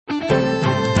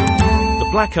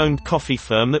Black-owned coffee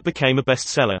firm that became a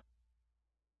bestseller.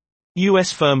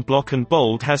 U.S. firm Block &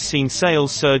 Bold has seen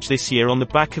sales surge this year on the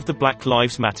back of the Black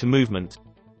Lives Matter movement.